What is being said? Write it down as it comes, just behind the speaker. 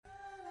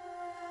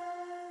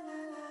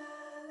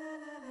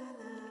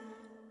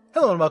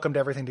Hello and welcome to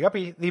Everything to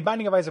Guppy, the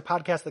Binding of Isaac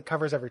podcast that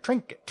covers every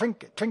trinket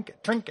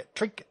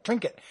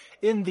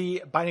in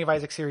the Binding of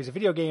Isaac series of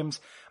video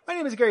games. My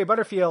name is Gary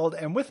Butterfield,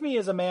 and with me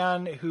is a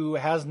man who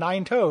has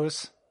 9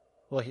 toes,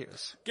 Will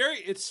Hughes. Gary,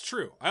 it's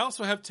true. I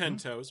also have 10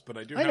 toes, but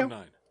I do have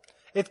 9.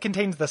 It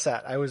contains the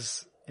set. I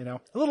was, a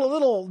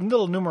little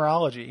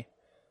numerology.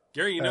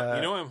 Gary, you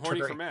know I'm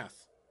horny for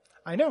math.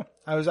 I know.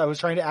 I was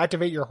trying to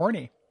activate your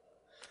horny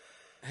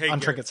on Gary.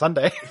 Trinket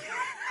Sunday.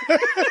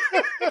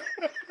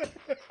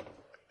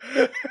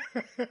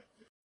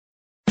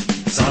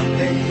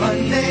 Sunday,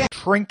 Monday,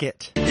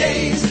 Trinket.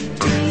 days,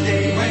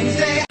 Tuesday,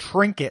 Wednesday,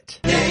 Trinket.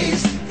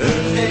 days,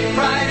 Thursday,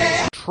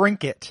 Friday,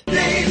 Trinket.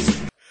 days.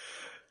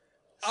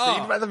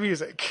 Saved by the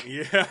music.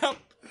 Yep.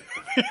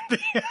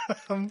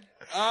 Um,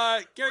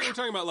 Gary, we're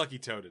talking about Lucky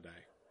Toe today.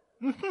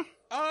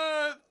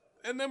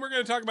 And then we're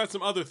going to talk about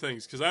some other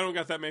things, because I don't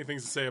got that many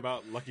things to say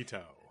about Lucky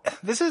Toe.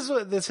 This is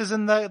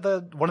in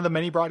the one of the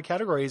many broad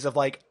categories of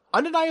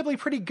undeniably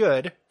pretty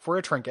good for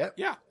a trinket.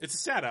 Yeah, it's a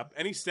stat up.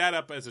 Any stat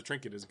up as a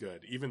trinket is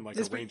good. Even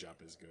a range up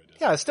is good.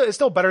 Yeah, it's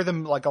still better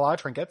than a lot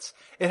of trinkets.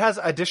 It has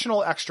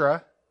additional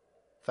extra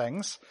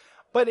things,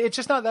 but it's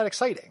just not that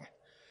exciting.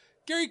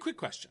 Gary, quick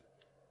question.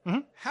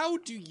 Mm-hmm. How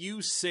do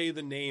you say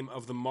the name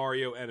of the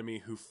Mario enemy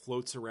who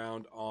floats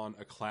around on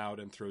a cloud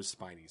and throws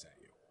spinies at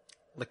you?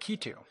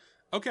 Lakitu.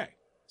 Okay,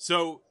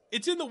 so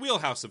it's in the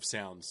wheelhouse of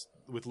sounds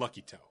with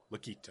Lucky Toe.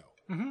 Lakito.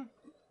 Mm-hmm.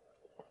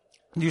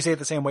 Do you say it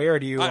the same way, or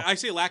do you? I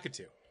say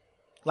Lakitu.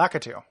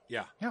 Lakitu.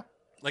 Yeah. Yeah.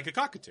 Like a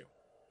cockatoo.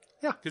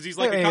 Yeah. Because he's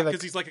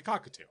like a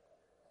cockatoo.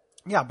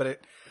 Yeah, but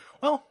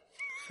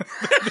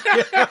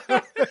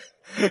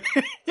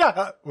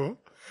yeah.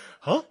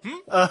 Huh?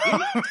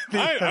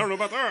 I don't know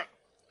about that.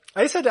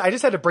 I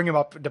just had to bring him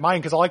up to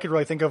mind because all I could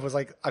really think of was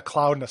a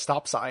cloud and a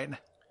stop sign.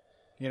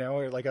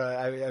 Or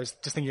I was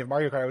just thinking of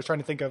Mario Kart. I was trying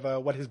to think of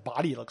what his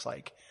body looks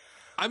like.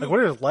 What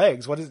are his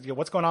legs?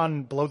 What's going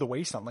on below the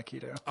waist on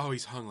Lakitu? Oh,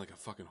 he's hung like a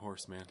fucking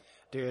horse, man.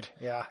 Dude,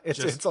 yeah.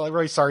 It's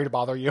really sorry to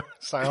bother you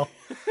style.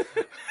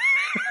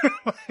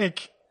 Yeah.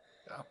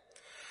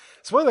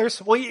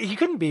 Spoilers. Well, he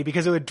couldn't be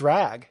because it would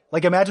drag.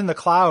 Imagine the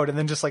cloud and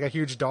then just a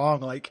huge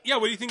dong Yeah,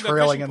 what do you think that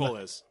fishing pole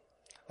is?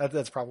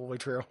 That's probably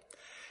true.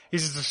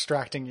 He's just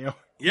distracting you.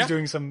 Yeah. He's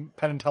doing some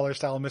Penn and Teller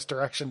style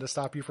misdirection to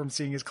stop you from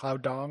seeing his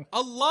cloud dong.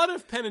 A lot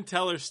of Penn and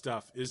Teller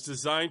stuff is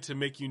designed to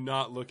make you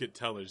not look at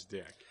Teller's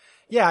dick.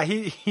 Yeah,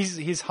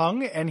 he's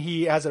hung and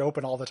he has it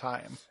open all the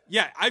time.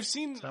 Yeah, I've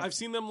seen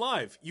them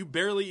live. You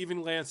barely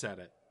even glance at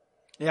it.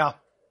 Yeah.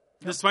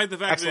 Despite the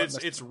fact Excellent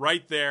that it's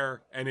right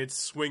there and it's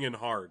swinging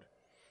hard.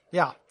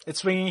 Yeah, it's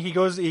swinging. He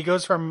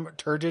goes from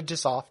turgid to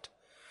soft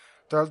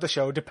throughout the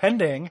show,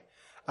 depending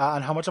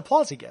on how much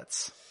applause he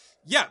gets.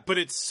 Yeah, but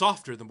it's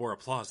softer the more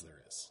applause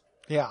there is.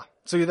 Yeah,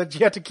 so you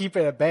have to keep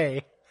it at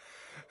bay,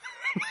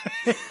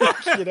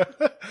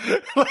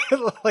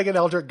 like an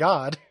Eldritch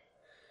God.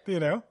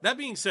 That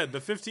being said,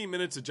 the 15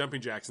 minutes of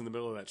jumping jacks in the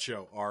middle of that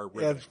show are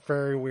weird. Yeah, it's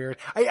very weird.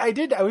 I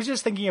was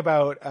just thinking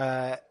about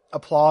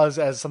applause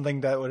as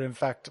something that would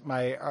affect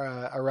my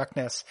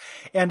erectness.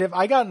 And if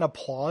I got an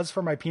applause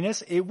for my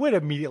penis, it would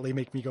immediately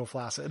make me go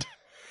flaccid.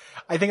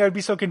 I think I'd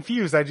be so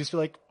confused. I'd just be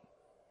like,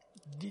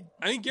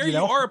 I think, Gary,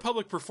 you are a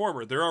public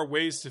performer. There are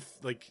ways to,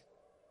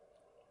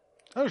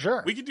 oh,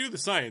 sure. We could do the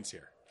science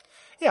here.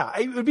 Yeah,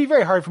 it would be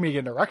very hard for me to get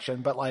an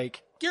erection, but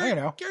Gary, I don't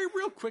know. Gary,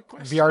 real quick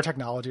question. VR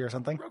technology or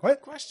something. Real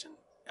What? quick question.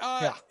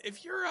 Yeah.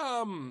 If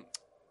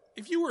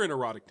you were an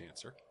erotic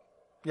dancer,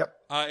 Yep.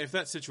 if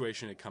that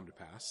situation had come to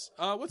pass,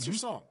 what's your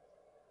song?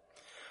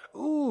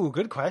 Ooh,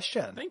 good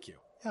question. Thank you.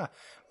 Yeah.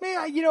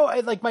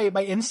 Man,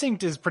 my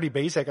instinct is pretty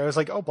basic. I was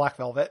like, oh, Black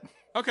Velvet.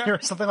 Okay.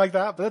 Or something like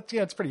that. But that's,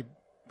 it's pretty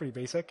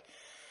basic.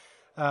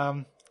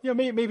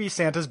 Maybe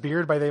Santa's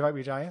Beard by They Might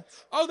Be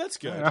Giants. Oh, that's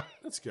good. Yeah.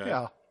 That's good.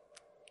 Yeah.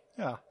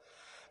 Yeah.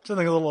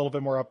 Something a little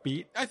bit more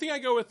upbeat. I think I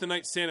go with The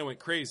Night Santa Went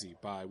Crazy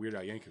by Weird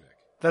Al Yankovic.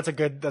 That's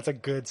a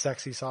good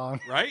sexy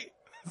song. Right?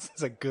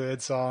 It's a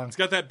good song. It's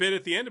got that bit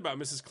at the end about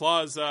Mrs.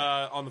 Claus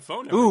on the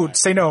phone. Ooh, night.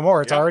 say no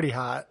more. It's Yeah. already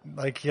hot.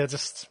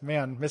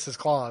 Mrs.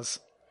 Claus.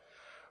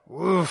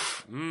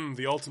 Oof.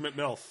 The ultimate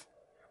MILF.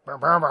 Bow,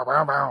 bow, bow,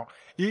 bow, bow.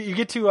 You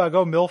get to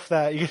go MILF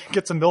that. You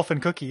get some MILF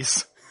and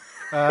cookies.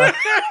 And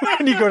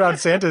you go down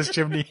Santa's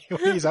chimney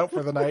when he's out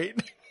for the night.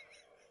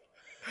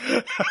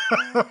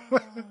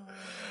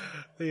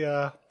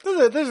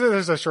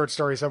 There's a short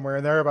story somewhere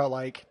in there about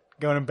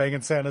going and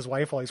banging Santa's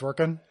wife while he's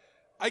working.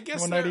 I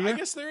guess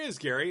there is,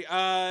 Gary.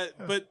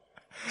 But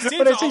Santa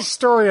When I say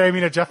story, I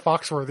mean a Jeff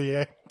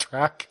Foxworthy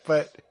track.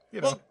 But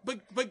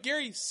but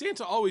Gary,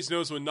 Santa always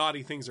knows when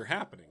naughty things are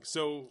happening.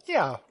 So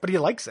yeah, but he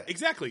likes it.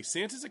 Exactly,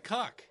 Santa's a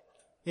cuck.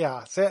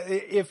 Yeah. So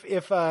if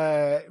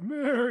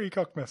Merry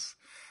Cuckmas.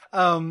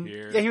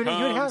 Here he would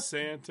comes have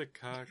Santa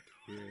cuck.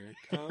 Here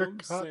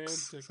comes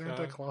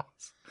Santa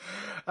Claus.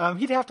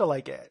 He'd have to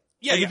like it.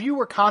 Yeah, If you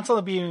were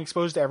constantly being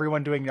exposed to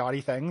everyone doing naughty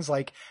things,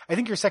 I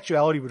think your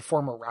sexuality would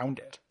form around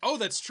it. Oh,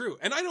 that's true.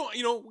 And I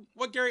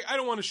don't, Gary, I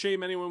don't want to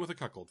shame anyone with a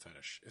cuckold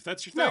fetish. If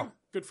that's your thing, No.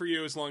 good for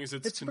you, as long as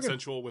it's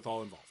consensual with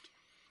all involved.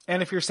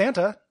 And if you're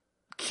Santa,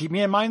 keep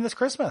me in mind this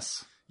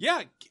Christmas.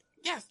 Yeah.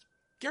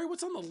 Gary,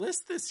 what's on the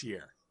list this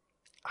year?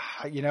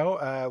 You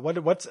know,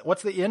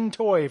 what's the in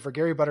toy for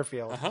Gary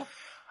Butterfield? Uh-huh.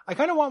 I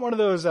kind of want one of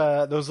those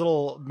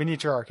little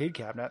miniature arcade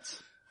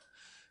cabinets.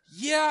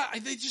 Yeah,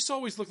 they just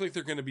always look like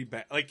they're going to be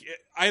bad. Like,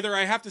 either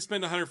I have to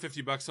spend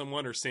 $150 on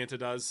one, or Santa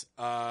does,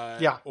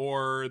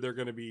 or they're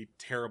going to be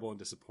terrible and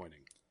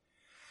disappointing.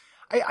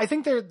 I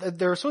think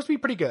they're supposed to be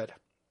pretty good.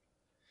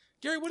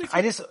 Gary, what if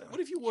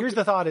you here's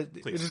the thought: it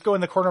just go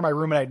in the corner of my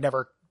room and I'd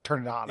never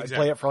turn it on. Exactly. I'd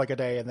play it for like a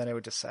day and then it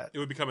would just set. It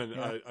would become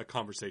a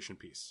conversation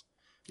piece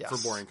for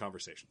boring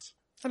conversations.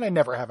 And I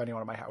never have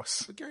anyone in my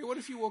house. But Gary, what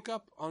if you woke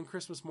up on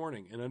Christmas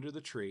morning and under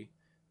the tree,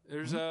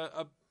 there's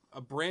a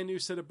brand new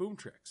set of Boom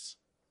Tricks?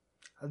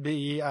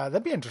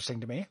 That'd be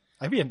interesting to me.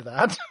 I'd be into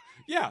that.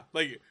 Yeah,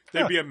 like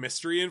there'd be a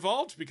mystery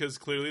involved because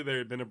clearly there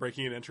had been a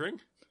breaking and entering.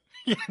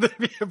 Yeah, there'd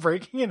be a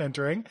breaking and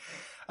entering.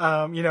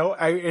 You know,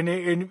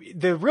 and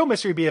the real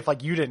mystery would be if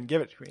like you didn't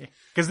give it to me,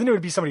 because then it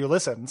would be somebody who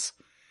listens,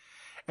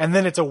 and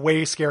then it's a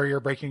way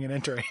scarier breaking and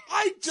entering.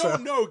 I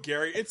don't know,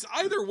 Gary. It's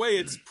either way,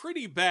 it's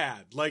pretty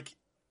bad. Like,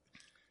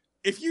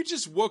 if you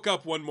just woke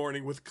up one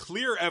morning with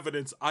clear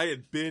evidence I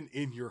had been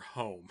in your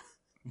home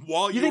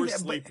while you were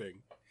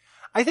sleeping.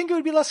 I think it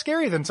would be less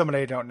scary than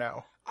somebody I don't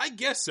know. I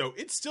guess so.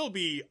 It'd still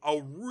be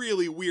a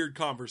really weird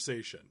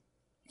conversation.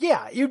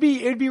 Yeah, it'd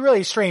be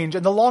really strange,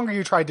 and the longer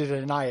you tried to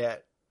deny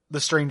it,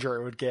 the stranger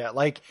it would get.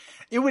 Like,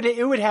 it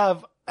would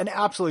have an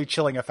absolutely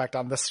chilling effect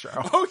on this show.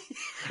 Oh,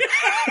 yeah.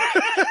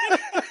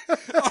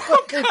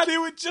 Oh God, it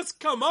would just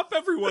come up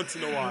every once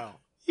in a while.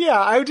 Yeah,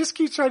 I would just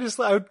keep trying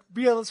to. I would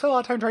spend a lot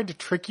of time trying to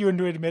trick you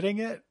into admitting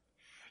it.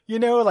 You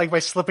know, like by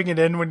slipping it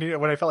in when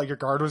I felt like your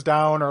guard was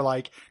down, or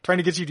like trying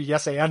to get you to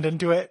yes and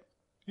into it.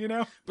 You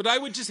know, but I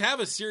would just have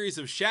a series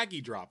of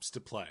Shaggy drops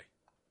to play.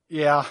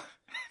 Yeah,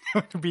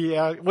 it would be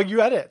well,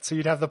 you edit, so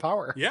you'd have the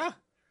power. Yeah,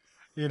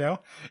 you know,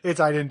 it's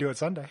I didn't do it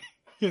Sunday.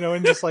 You know,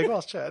 and just like,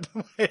 well, shit,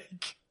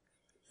 like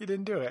you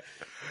didn't do it.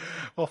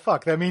 Well,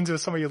 fuck, that means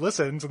if somebody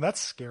listens, and that's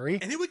scary.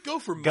 And it would go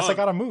for months. Guess I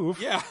gotta move.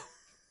 Yeah,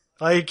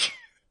 like.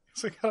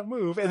 So I gotta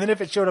move. And then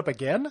if it showed up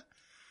again,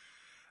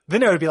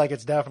 then it would be like,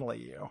 it's definitely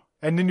you.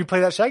 And then you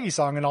play that Shaggy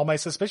song and all my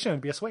suspicion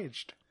would be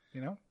assuaged,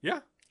 you know? Yeah.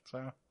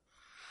 So,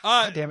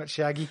 God damn it,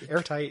 Shaggy.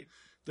 Airtight.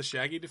 The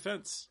Shaggy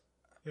defense.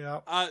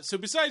 Yeah. So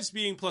besides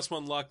being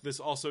 +1 luck,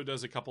 this also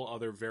does a couple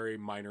other very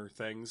minor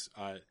things.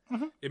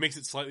 It makes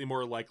it slightly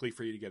more likely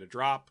for you to get a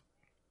drop.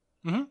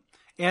 Mm-hmm.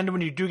 And when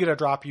you do get a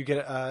drop, you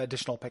get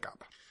additional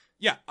pickup.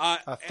 Yeah.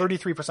 A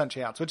 33%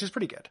 chance, which is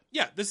pretty good.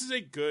 Yeah, this is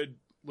a good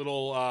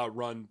little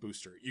run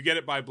booster. You get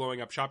it by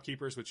blowing up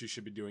shopkeepers, which you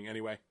should be doing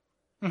anyway.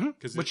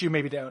 Mm-hmm. Which you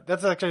maybe don't.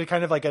 That's actually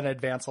kind of like an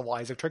advanced level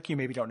Isaac trick. You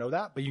maybe don't know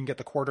that, but you can get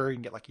the quarter, you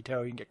can get Lucky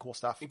Toe, you can get cool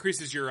stuff.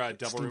 Increases your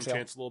double room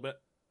chance a little bit.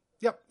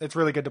 Yep, it's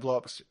really good to blow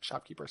up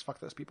shopkeepers. Fuck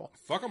those people.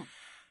 Fuck them.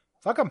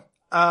 Fuck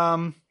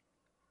them.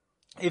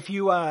 If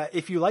you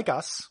like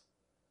us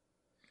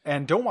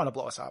and don't want to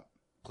blow us up,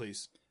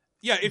 please.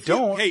 Yeah, if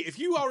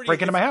you already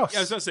break into my house. Yeah,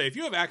 I was gonna say, if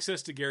you have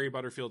access to Gary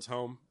Butterfield's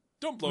home,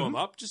 don't blow him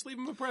up. Just leave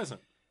him a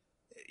present.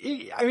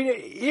 I mean,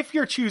 if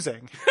you're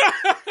choosing,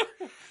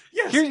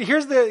 yes.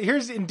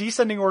 Here's in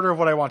descending order of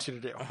what I want you to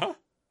do.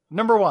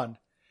 Number 1,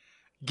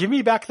 give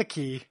me back the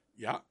key.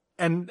 Yeah.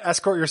 And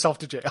escort yourself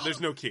to jail.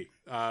 There's no key.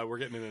 We're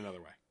getting it another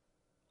way.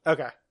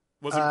 Okay.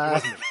 Wasn't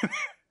it?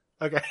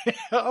 Okay.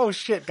 Oh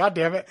shit! God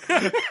damn it!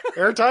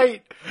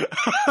 Airtight.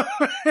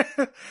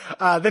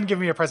 Then give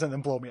me a present,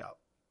 then blow me up.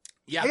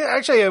 Yeah.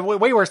 Actually,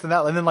 way worse than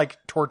that. And then like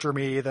torture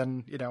me.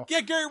 Then you know.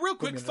 Yeah, Gary. Real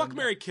quick, fuck,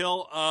 marry,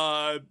 kill.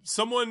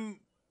 Someone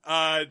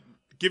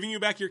giving you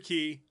back your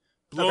key,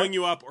 blowing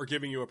you up, or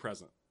giving you a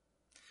present.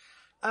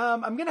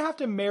 I'm gonna have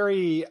to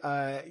marry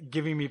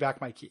giving me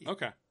back my key.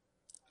 Okay.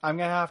 I'm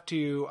gonna have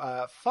to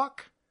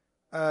fuck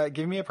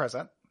give me a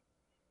present,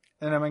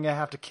 and I'm gonna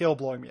have to kill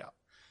blowing me up.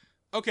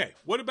 Okay,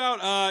 what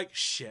about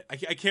shit? I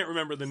can't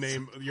remember the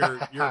name of your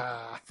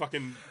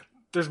fucking.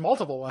 There's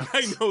multiple ones.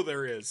 I know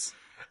there is.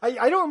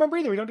 I don't remember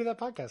either. We don't do that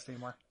podcast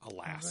anymore.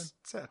 Alas.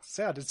 It's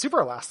sad. It's super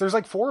alas. There's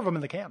like 4 of them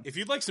in the can. If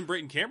you'd like some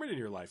Brayton Cameron in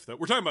your life, though,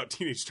 we're talking about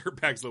Teenage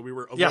Dirtbags, though we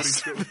were alluding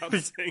to it without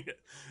saying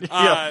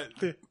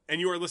it.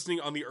 And you are listening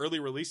on the early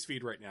release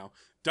feed right now.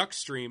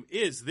 Duckstream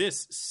is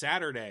this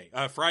Saturday,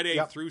 Friday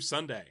through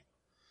Sunday.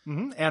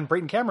 Mm-hmm. And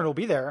Brayton Cameron will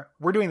be there.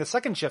 We're doing the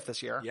second shift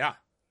this year. Yeah.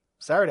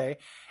 Saturday.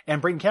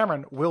 And Brayton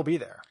Cameron will be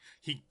there.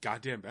 He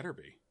goddamn better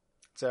be.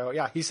 So,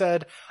 yeah, he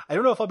said, I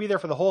don't know if I'll be there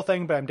for the whole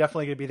thing, but I'm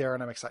definitely going to be there,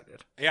 and I'm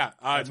excited. Yeah,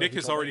 Nick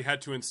has already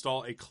had to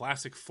install a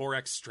classic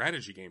 4X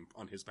strategy game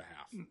on his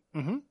behalf.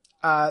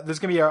 Mm-hmm. There's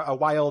going to be a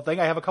wild thing.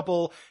 I have a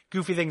couple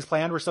goofy things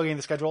planned. We're still getting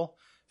the schedule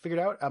figured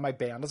out. My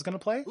band is going to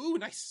play. Ooh,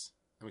 nice.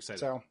 I'm excited.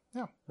 So,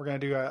 yeah, we're going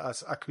to do a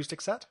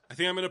acoustic set. I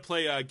think I'm going to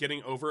play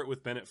Getting Over It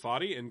with Bennett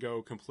Foddy and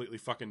go completely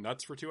fucking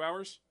nuts for 2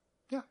 hours.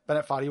 Yeah,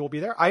 Bennett Foddy will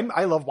be there.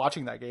 I love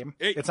watching that game.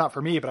 It's not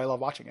for me, but I love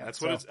watching it. That's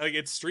what it's like.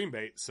 It's stream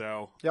bait,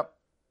 so.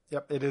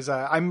 Yep, it is.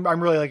 I'm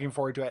really looking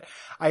forward to it.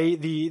 I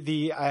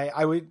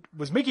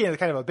was making it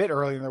kind of a bit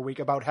earlier in the week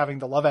about having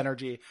the love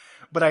energy,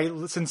 but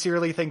I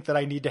sincerely think that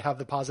I need to have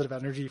the positive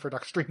energy for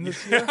Duckstream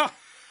this year.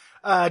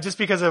 just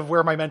because of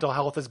where my mental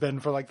health has been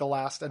for like the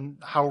last, and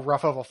how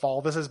rough of a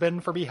fall this has been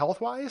for me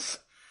health wise.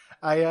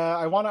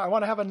 I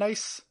want to have a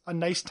nice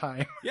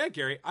time. Yeah,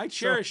 Gary, I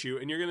cherish you,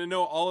 and you're going to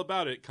know all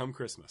about it come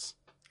Christmas.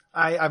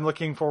 I'm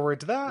looking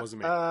forward to that.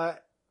 Wasn't me. God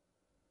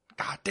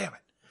damn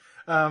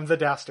it. The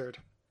Dastard.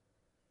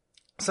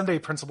 Someday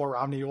Principal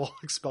Romney will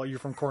expel you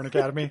from Corn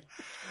Academy.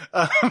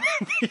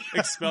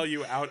 Expel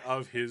you out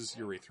of his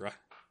urethra.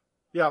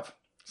 Yep.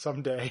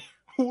 Someday.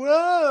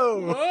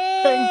 Whoa!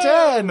 Whoa!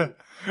 Hang 10!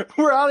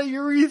 We're out of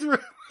urethra.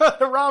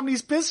 Out of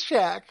Romney's piss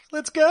shack.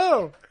 Let's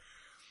go.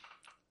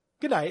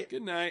 Good night.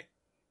 Good night.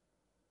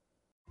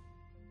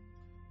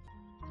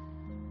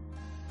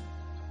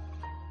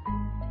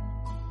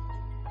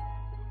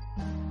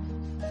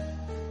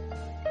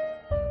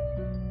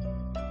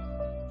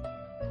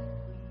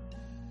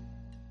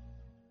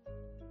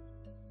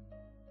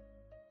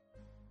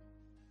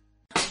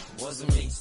 Wasn't me.